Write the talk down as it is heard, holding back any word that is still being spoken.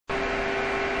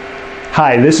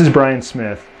Hi, this is Brian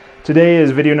Smith. Today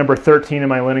is video number 13 in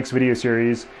my Linux video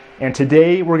series, and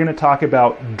today we're going to talk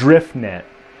about Driftnet.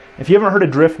 If you haven't heard of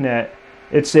Driftnet,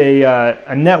 it's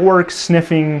a network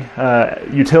sniffing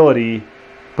utility,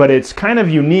 but it's kind of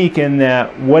unique in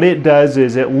that what it does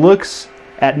is it looks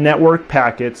at network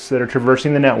packets that are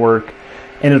traversing the network,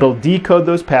 and it'll decode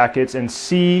those packets and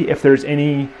see if there's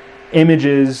any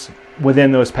images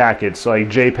within those packets, like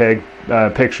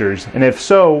JPEG pictures. And if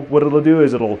so, what it'll do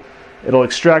is it'll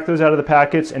extract those out of the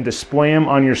packets and display them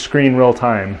on your screen real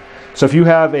time. So if you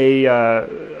have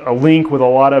a link with a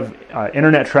lot of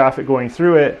internet traffic going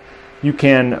through it, you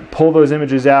can pull those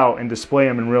images out and display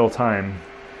them in real time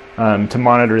to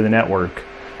monitor the network.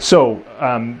 So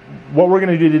what we're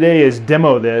going to do today is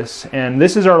demo this, and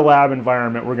this is our lab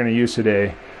environment we're going to use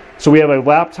today. So we have a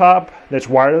laptop that's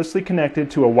wirelessly connected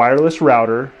to a wireless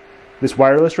router. This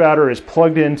wireless router is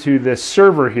plugged into this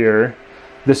server here.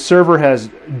 This server has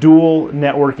dual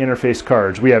network interface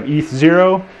cards. We have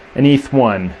ETH0 and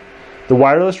ETH1. The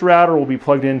wireless router will be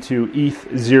plugged into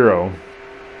ETH0,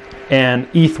 and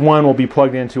ETH1 will be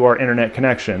plugged into our internet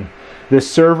connection. This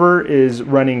server is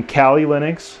running Kali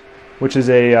Linux, which is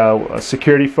a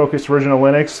security-focused version of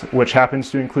Linux, which happens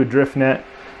to include Driftnet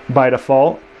by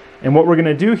default. And what we're going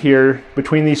to do here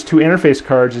between these two interface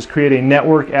cards is create a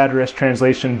network address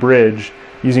translation bridge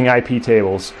using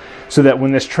iptables, so that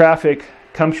when this traffic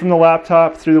comes from the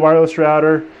laptop through the wireless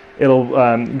router, it'll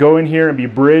go in here and be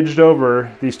bridged over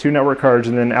these two network cards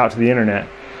and then out to the internet.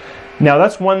 Now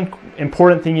that's one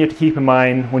important thing you have to keep in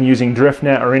mind when using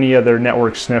Driftnet or any other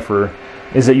network sniffer,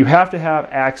 is that you have to have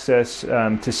access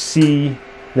to see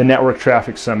the network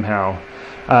traffic somehow.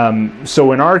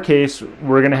 So in our case,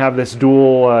 we're going to have this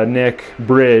dual NIC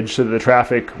bridge so that the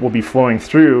traffic will be flowing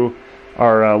through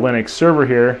our Linux server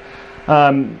here.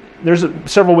 There's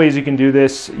several ways you can do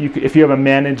this. If you have a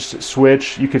managed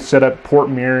switch, you could set up port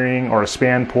mirroring or a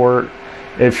span port.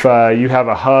 If you have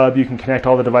a hub, you can connect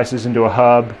all the devices into a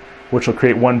hub, which will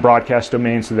create one broadcast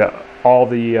domain so that all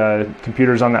the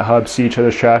computers on that hub see each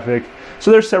other's traffic.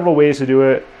 So there's several ways to do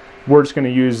it. We're just going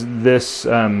to use this,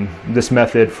 this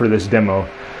method for this demo.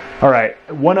 All right,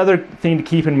 one other thing to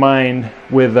keep in mind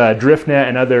with Driftnet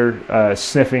and other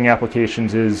sniffing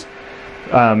applications is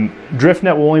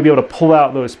Driftnet will only be able to pull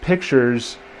out those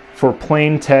pictures for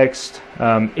plain text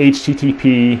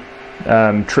HTTP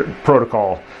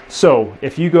protocol. So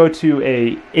if you go to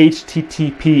a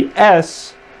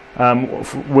HTTPS,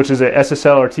 which is a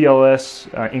SSL or TLS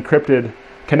encrypted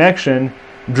connection,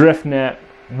 Driftnet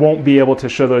won't be able to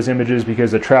show those images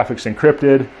because the traffic's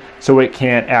encrypted, so it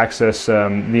can't access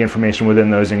the information within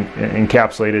those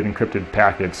encapsulated encrypted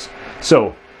packets.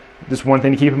 So just one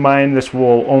thing to keep in mind, this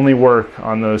will only work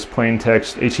on those plain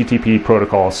text HTTP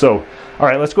protocols. So, all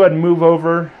right, let's go ahead and move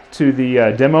over to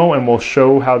the demo and we'll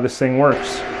show how this thing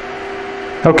works.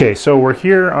 Okay, so we're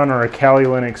here on our Kali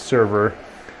Linux server,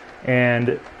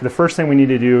 and the first thing we need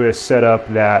to do is set up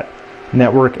that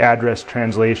network address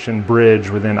translation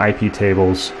bridge within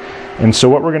iptables. And so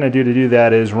what we're going to do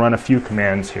that is run a few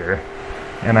commands here.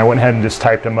 And I went ahead and just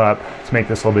typed them up to make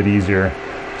this a little bit easier.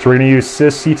 So we're going to use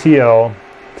sysctl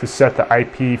to set the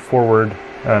IP forward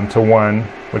to 1,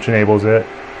 which enables it.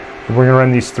 And we're going to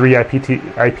run these three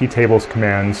iptables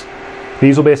commands.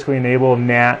 These will basically enable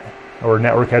NAT, or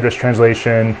network address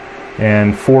translation,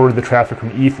 and forward the traffic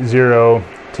from ETH0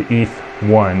 to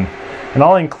ETH1. And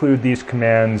I'll include these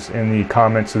commands in the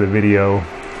comments of the video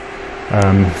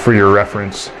for your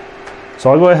reference. So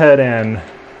I'll go ahead and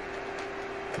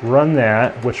run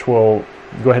that, which will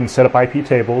go ahead and set up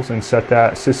iptables and set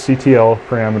that sysctl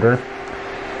parameter.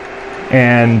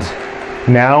 And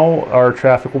now our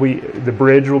traffic will be, the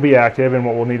bridge will be active, and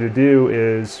what we'll need to do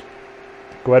is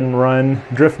go ahead and run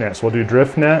Driftnet. So we'll do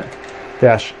Driftnet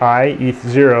 -i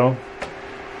ETH0,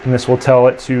 and this will tell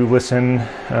it to listen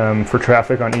for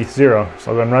traffic on ETH0.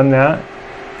 So I'll go and run that,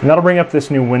 and that'll bring up this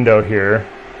new window here,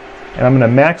 and I'm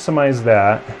going to maximize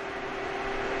that.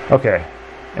 Okay,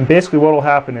 and basically what will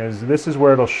happen is this is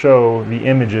where it'll show the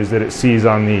images that it sees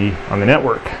on the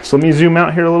network. So let me zoom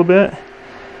out here a little bit.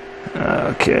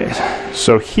 Okay,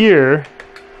 so here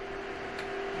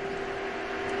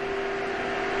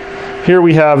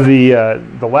we have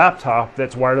the laptop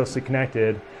that's wirelessly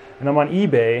connected, and I'm on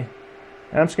eBay.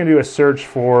 And I'm just going to do a search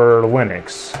for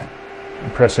Linux.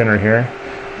 Press enter here.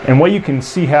 And what you can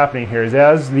see happening here is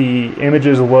as the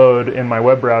images load in my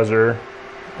web browser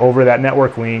over that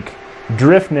network link,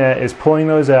 Driftnet is pulling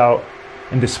those out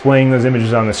and displaying those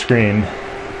images on the screen.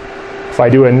 If I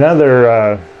do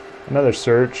another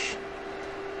search,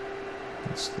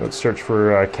 let's search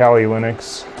for Kali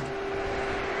Linux.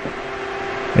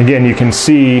 Again, you can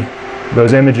see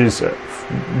those images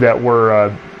that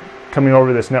were coming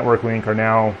over this network link are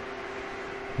now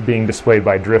being displayed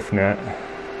by Driftnet.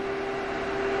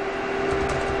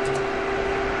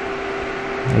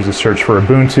 There's a search for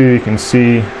Ubuntu. You can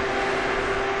see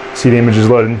the images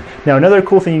loaded. Now another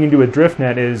cool thing you can do with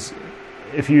Driftnet is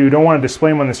if you don't want to display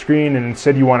them on the screen and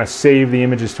instead you want to save the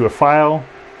images to a file,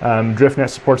 Driftnet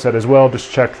supports that as well.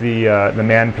 Just check the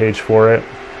man page for it,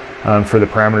 for the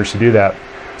parameters to do that.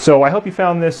 So I hope you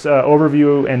found this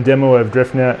overview and demo of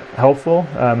Driftnet helpful.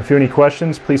 If you have any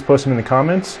questions, please post them in the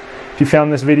comments. If you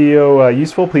found this video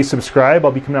useful, please subscribe.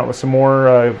 I'll be coming out with some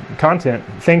more content.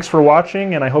 Thanks for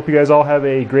watching, and I hope you guys all have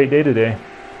a great day today.